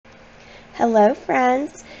Hello,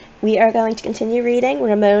 friends. We are going to continue reading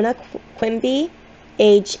Ramona Quimby,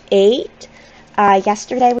 age 8.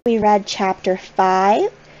 Yesterday we read chapter 5,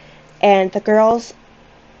 and the girls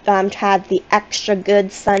had the extra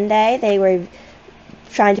good Sunday. They were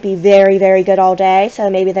trying to be very, very good all day, so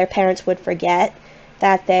maybe their parents would forget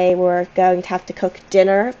that they were going to have to cook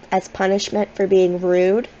dinner as punishment for being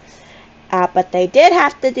rude. But they did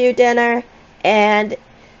have to do dinner, and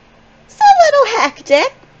it's a little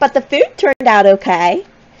hectic. But the food turned out okay.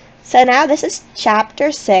 So now this is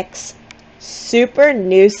chapter 6, Super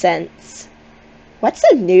Nuisance. What's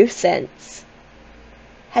a nuisance?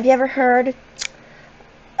 Have you ever heard?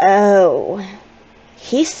 Oh,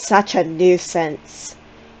 he's such a nuisance.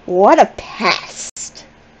 What a pest.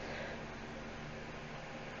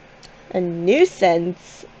 A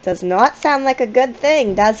nuisance does not sound like a good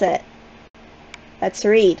thing, does it? Let's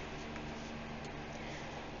read.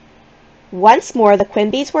 Once more the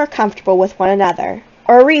Quimbys were comfortable with one another,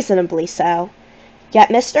 or reasonably so. Yet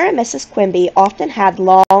Mr. and Mrs. Quimby often had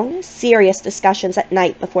long, serious discussions at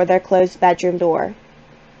night before their closed bedroom door.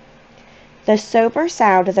 The sober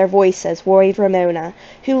sound of their voices worried Ramona,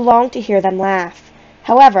 who longed to hear them laugh.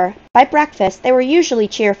 However, by breakfast they were usually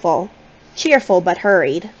cheerful but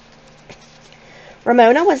hurried.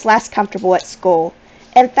 Ramona was less comfortable at school.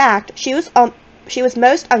 In fact, she was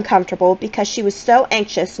most uncomfortable because she was so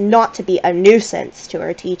anxious not to be a nuisance to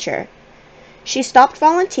her teacher. She stopped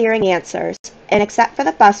volunteering answers, and except for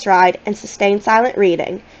the bus ride and sustained silent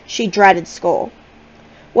reading, she dreaded school.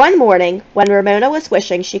 One morning, when Ramona was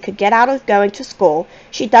wishing she could get out of going to school,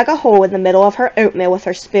 she dug a hole in the middle of her oatmeal with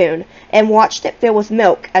her spoon and watched it fill with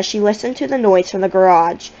milk as she listened to the noise from the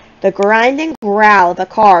garage, the grinding growl of a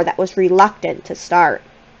car that was reluctant to start.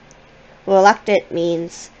 Reluctant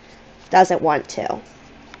means doesn't want to.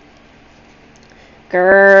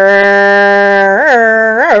 Grrrr,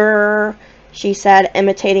 she said,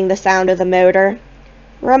 imitating the sound of the motor.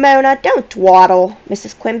 Ramona, don't dawdle.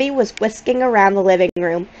 Mrs. Quimby was whisking around the living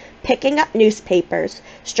room, picking up newspapers,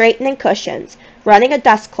 straightening cushions, running a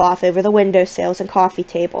dustcloth over the windowsills and coffee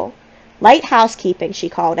table. Light housekeeping, she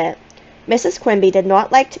called it. Mrs. Quimby did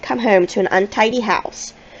not like to come home to an untidy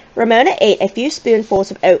house. Ramona ate a few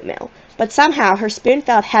spoonfuls of oatmeal, but somehow her spoon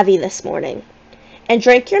felt heavy this morning. And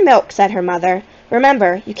drink your milk, said her mother.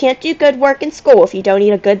 Remember, you can't do good work in school if you don't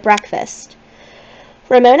eat a good breakfast.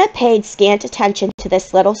 Ramona paid scant attention to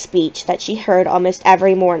this little speech that she heard almost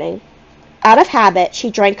every morning. Out of habit,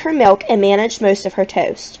 she drank her milk and managed most of her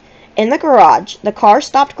toast. In the garage, the car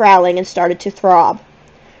stopped growling and started to throb.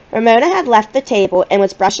 Ramona had left the table and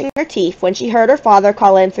was brushing her teeth when she heard her father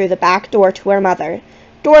call in through the back door to her mother.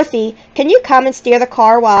 Dorothy, can you come and steer the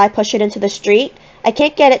car while I push it into the street? I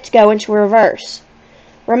can't get it to go into reverse.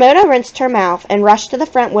 Ramona rinsed her mouth and rushed to the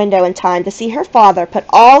front window in time to see her father put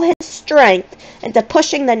all his strength into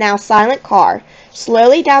pushing the now silent car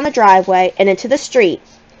slowly down the driveway and into the street,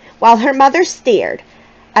 while her mother steered.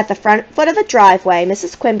 At the front foot of the driveway,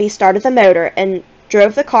 Mrs. Quimby started the motor and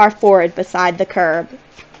drove the car forward beside the curb.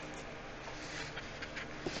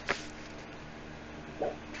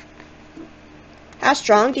 How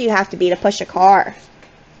strong do you have to be to push a car?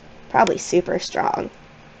 Probably super strong.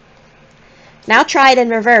 Now try it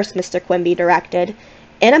in reverse, Mr. Quimby directed.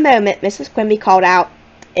 In a moment, Mrs. Quimby called out,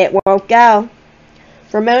 It won't go.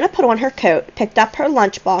 Ramona put on her coat, picked up her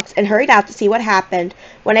lunchbox, and hurried out to see what happened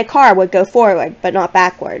when a car would go forward, but not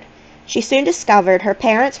backward. She soon discovered her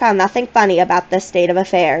parents found nothing funny about this state of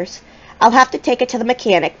affairs. I'll have to take it to the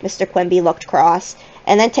mechanic, Mr. Quimby looked cross,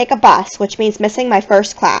 and then take a bus, which means missing my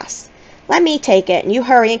first class. Let me take it, and you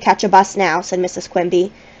hurry and catch a bus now, said Mrs.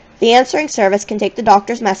 Quimby. The answering service can take the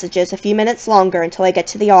doctor's messages a few minutes longer until I get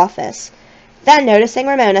to the office. Then, noticing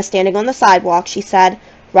Ramona standing on the sidewalk, she said,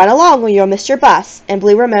 Run along or you'll miss your bus, and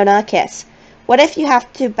blew Ramona a kiss. What if you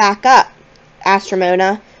have to back up? Asked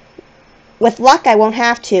Ramona. With luck, I won't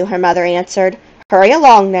have to, her mother answered. Hurry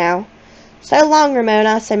along now. So long,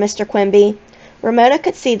 Ramona, said Mr. Quimby. Ramona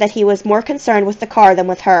could see that he was more concerned with the car than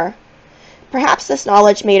with her. Perhaps this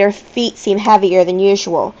knowledge made her feet seem heavier than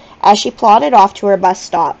usual, as she plodded off to her bus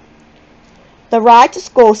stop. The ride to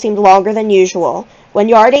school seemed longer than usual. When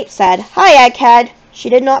Yard 8 said, Hi, Egghead, she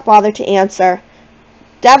did not bother to answer.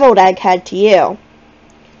 Deviled Egghead to you,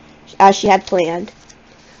 as she had planned.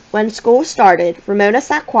 When school started, Ramona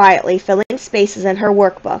sat quietly filling spaces in her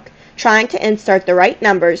workbook, trying to insert the right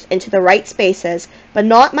numbers into the right spaces, but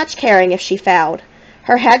not much caring if she failed.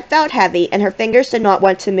 Her head felt heavy, and her fingers did not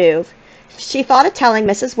want to move. She thought of telling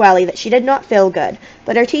Mrs. Welly that she did not feel good,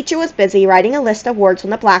 but her teacher was busy writing a list of words on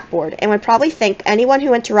the blackboard, and would probably think anyone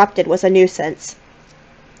who interrupted was a nuisance.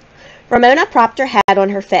 Ramona propped her head on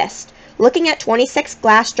her fist. looking at 26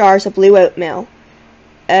 glass jars of blue oatmeal.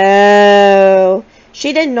 Oh,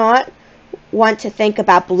 she did not want to think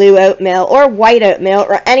about blue oatmeal or white oatmeal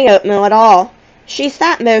or any oatmeal at all. She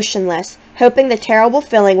sat motionless, hoping the terrible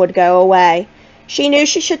feeling would go away. She knew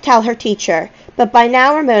she should tell her teacher, but by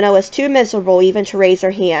now Ramona was too miserable even to raise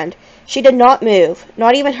her hand. She did not move,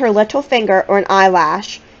 not even her little finger or an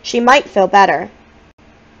eyelash. She might feel better.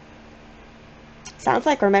 Sounds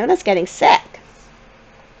like Ramona's getting sick.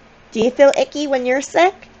 Do you feel icky when you're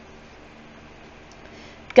sick?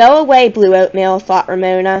 Go away, blue oatmeal, thought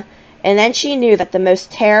Ramona, and then she knew that the most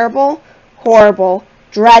terrible, horrible,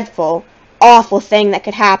 dreadful, awful thing that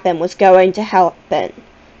could happen was going to happen.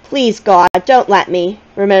 Please, God, don't let me.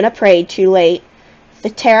 Ramona prayed too late. The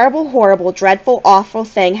terrible, horrible, dreadful, awful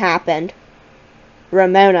thing happened.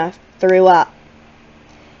 Ramona threw up.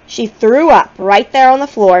 She threw up right there on the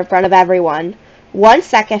floor in front of everyone. 1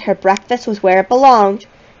 second her breakfast was where it belonged.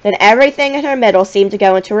 Then everything in her middle seemed to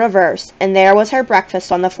go into reverse, and there was her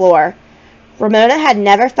breakfast on the floor. Ramona had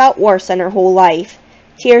never felt worse in her whole life.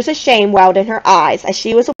 Tears of shame welled in her eyes as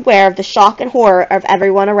she was aware of the shock and horror of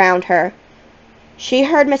everyone around her. She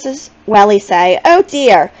heard Mrs. Welly say, "Oh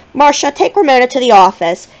dear, Marcia, take Ramona to the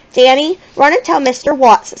office. Danny, run and tell Mr.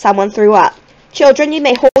 Watts that someone threw up. Children, you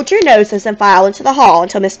may hold your noses and file into the hall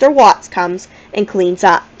until Mr. Watts comes and cleans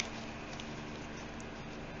up."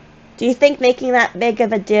 Do you think making that big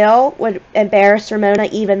of a deal would embarrass Ramona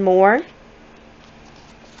even more?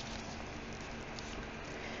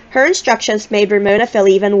 Her instructions made Ramona feel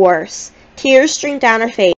even worse. Tears streamed down her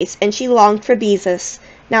face, and she longed for Beezus,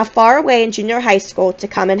 now far away in junior high school, to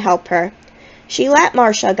come and help her. She let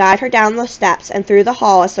Marcia guide her down the steps and through the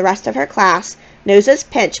hall as the rest of her class, noses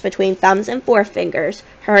pinched between thumbs and forefingers,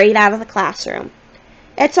 hurried out of the classroom.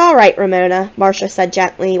 "It's all right, Ramona," Marcia said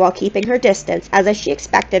gently while keeping her distance, as if she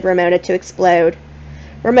expected Ramona to explode.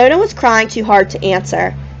 Ramona was crying too hard to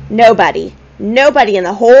answer. Nobody in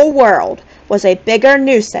the whole world was a bigger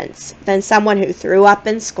nuisance than someone who threw up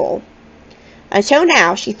in school. Until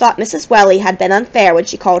now, she thought Mrs. Welly had been unfair when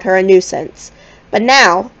she called her a nuisance. But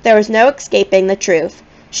now, there was no escaping the truth.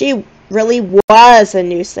 She really was a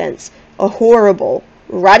nuisance, a horrible,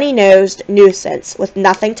 runny-nosed nuisance with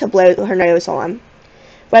nothing to blow her nose on.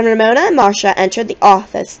 When Ramona and Marcia entered the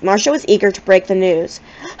office, Marcia was eager to break the news.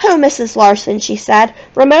 "Oh, Mrs. Larson," she said,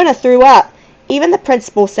 "Ramona threw up." Even the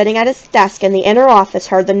principal sitting at his desk in the inner office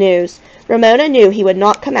heard the news. Ramona knew he would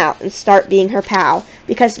not come out and start being her pal,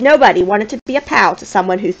 because nobody wanted to be a pal to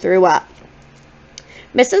someone who threw up.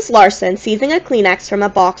 Mrs. Larson, seizing a Kleenex from a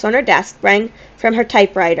box on her desk, rang from her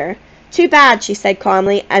typewriter. "Too bad," she said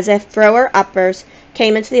calmly, as if thrower-uppers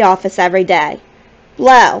came into the office every day.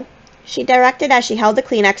 "Blow," she directed as she held the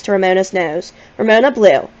Kleenex to Ramona's nose. Ramona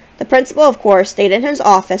blew. The principal, of course, stayed in his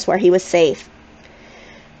office where he was safe.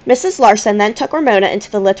 Mrs. Larson then took Ramona into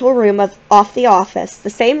the little room off the office, the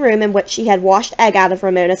same room in which she had washed egg out of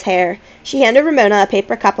Ramona's hair. She handed Ramona a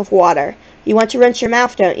paper cup of water. "You want to rinse your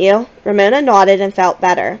mouth, don't you?" Ramona nodded and felt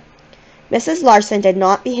better. Mrs. Larson did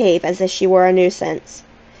not behave as if she were a nuisance.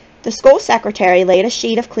 The school secretary laid a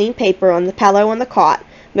sheet of clean paper on the pillow on the cot,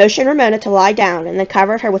 motioned Ramona to lie down, and then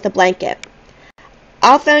covered her with a blanket.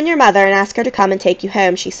 "I'll phone your mother and ask her to come and take you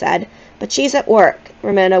home," she said. "But she's at work,"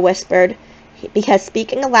 Ramona whispered, because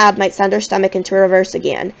speaking aloud might send her stomach into reverse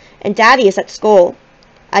again, "and Daddy is at school."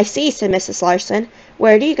 "I see," said Mrs. Larson.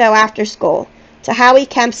 "Where do you go after school?" "To Howie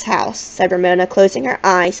Kemp's house," said Ramona, closing her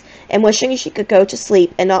eyes and wishing she could go to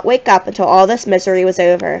sleep and not wake up until all this misery was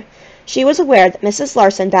over. She was aware that Mrs.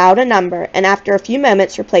 Larson dialed a number, and after a few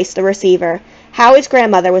moments replaced the receiver. Howie's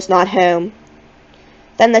grandmother was not home.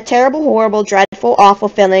 Then the terrible, horrible, dreadful, awful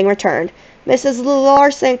feeling returned. "Mrs.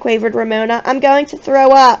 Larson," quavered Ramona, "I'm going to throw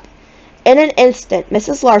up." In an instant,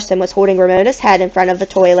 Mrs. Larson was holding Ramona's head in front of the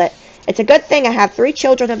toilet. "It's a good thing I have 3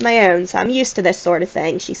 children of my own, so I'm used to this sort of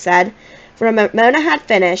thing," she said. When Ramona had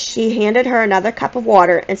finished, she handed her another cup of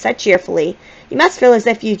water and said cheerfully, "You must feel as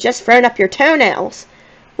if you'd just thrown up your toenails."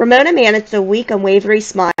 Ramona managed a weak and wavery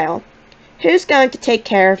smile. "Who's going to take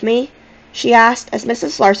care of me?" she asked, as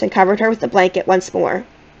Mrs. Larson covered her with the blanket once more.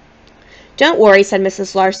 "Don't worry," said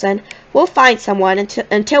Mrs. Larson. "We'll find someone.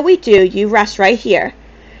 Until we do, you rest right here."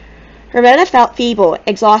 Ramona felt feeble,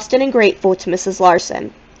 exhausted, and grateful to Mrs.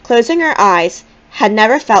 Larson. Closing her eyes had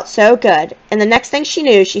never felt so good, and the next thing she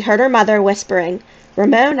knew, she heard her mother whispering,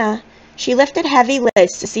 "Ramona." She lifted heavy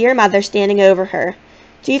lids to see her mother standing over her.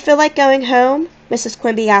 "Do you feel like going home?" Mrs.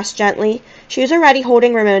 Quimby asked gently. She was already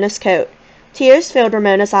holding Ramona's coat. Tears filled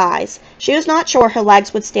Ramona's eyes. She was not sure her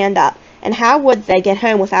legs would stand up, and how would they get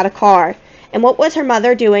home without a car? And what was her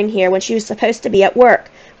mother doing here when she was supposed to be at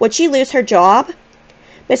work? Would she lose her job?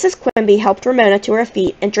 Mrs. Quimby helped Ramona to her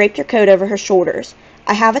feet and draped her coat over her shoulders.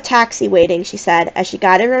 "I have a taxi waiting," she said, as she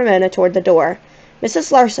guided Ramona toward the door.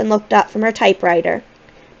 Mrs. Larson looked up from her typewriter.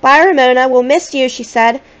 "Bye, Ramona. We'll miss you," she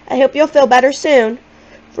said. "I hope you'll feel better soon."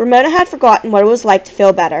 Ramona had forgotten what it was like to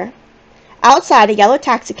feel better. Outside, a yellow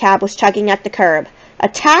taxicab was chugging at the curb. A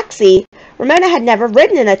taxi? Ramona had never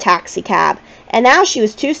ridden in a taxicab, and now she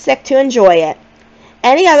was too sick to enjoy it.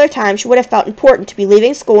 Any other time she would have felt important to be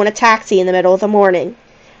leaving school in a taxi in the middle of the morning.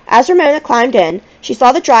 As Ramona climbed in, she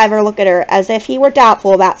saw the driver look at her as if he were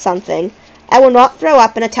doubtful about something. "I will not throw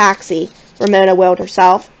up in a taxi," Ramona willed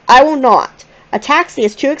herself. "I will not. A taxi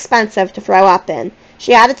is too expensive to throw up in."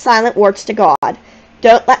 She added silent words to God.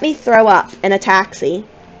 "Don't let me throw up in a taxi."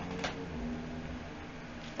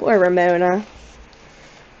 Poor Ramona.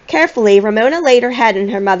 Carefully, Ramona laid her head in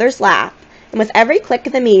her mother's lap, and with every click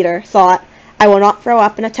of the meter, thought, "I will not throw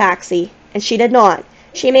up in a taxi." And she did not.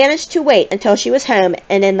 She managed to wait until she was home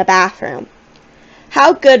and in the bathroom.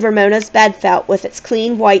 How good Ramona's bed felt with its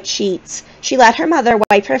clean white sheets. She let her mother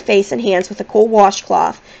wipe her face and hands with a cool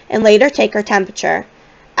washcloth, and later take her temperature.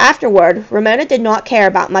 Afterward, Ramona did not care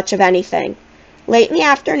about much of anything. Late in the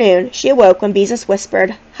afternoon, she awoke when Beezus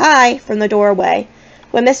whispered, "Hi," from the doorway.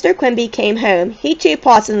 When Mr. Quimby came home, he too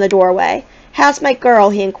paused in the doorway. "How's my girl?"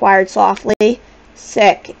 he inquired softly.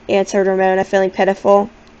 "Sick," answered Ramona, feeling pitiful.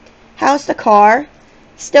 "How's the car?"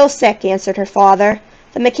 "Still sick," answered her father.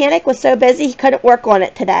 "The mechanic was so busy he couldn't work on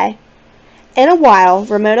it today." In a while,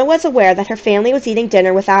 Ramona was aware that her family was eating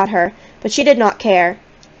dinner without her, but she did not care.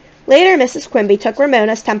 Later, Mrs. Quimby took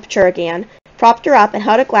Ramona's temperature again, propped her up, and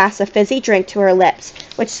held a glass of fizzy drink to her lips,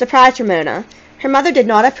 which surprised Ramona. Her mother did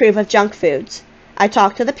not approve of junk foods. "I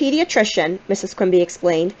talked to the pediatrician," Mrs. Quimby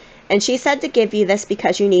explained, "and she said to give you this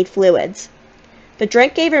because you need fluids." The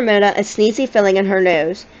drink gave Ramona a sneezy feeling in her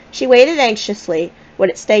nose. She waited anxiously. Would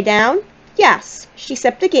it stay down? Yes. She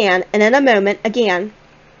sipped again, and in a moment again.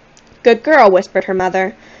 "Good girl," whispered her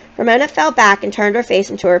mother. Ramona fell back and turned her face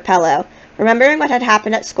into her pillow. Remembering what had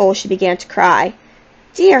happened at school, she began to cry.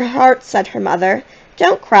 "Dear heart," said her mother,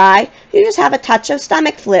 "don't cry. You just have a touch of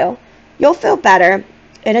stomach flu. You'll feel better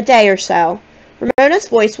in a day or so." Ramona's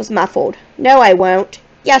voice was muffled. "No, I won't."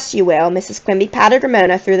 "Yes, you will." Mrs. Quimby patted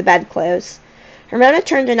Ramona through the bedclothes. Ramona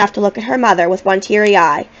turned enough to look at her mother with one teary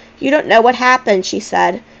eye. "You don't know what happened," she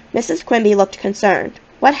said. Mrs. Quimby looked concerned.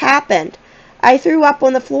 "What happened?" "I threw up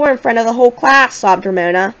on the floor in front of the whole class," sobbed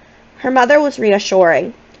Ramona. Her mother was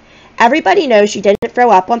reassuring. "Everybody knows you didn't throw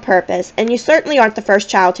up on purpose, and you certainly aren't the first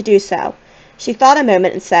child to do so." She thought a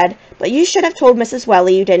moment and said, "But you should have told Mrs.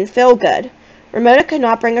 Welly you didn't feel good." Ramona could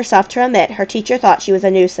not bring herself to admit her teacher thought she was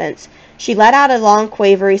a nuisance. She let out a long,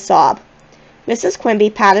 quavery sob. Mrs. Quimby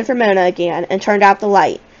patted Ramona again and turned out the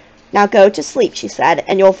light. "Now go to sleep," she said,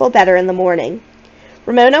 "and you'll feel better in the morning."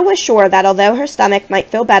 Ramona was sure that although her stomach might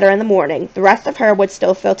feel better in the morning, the rest of her would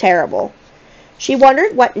still feel terrible. She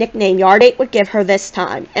wondered what nickname Yardate would give her this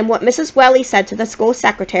time, and what Mrs. Welly said to the school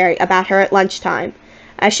secretary about her at lunchtime.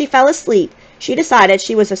 As she fell asleep, she decided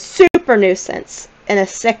she was a super nuisance, and a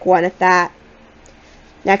sick one at that.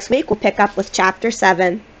 Next week, we'll pick up with Chapter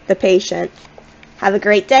 7, The Patient. Have a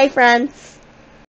great day, friends!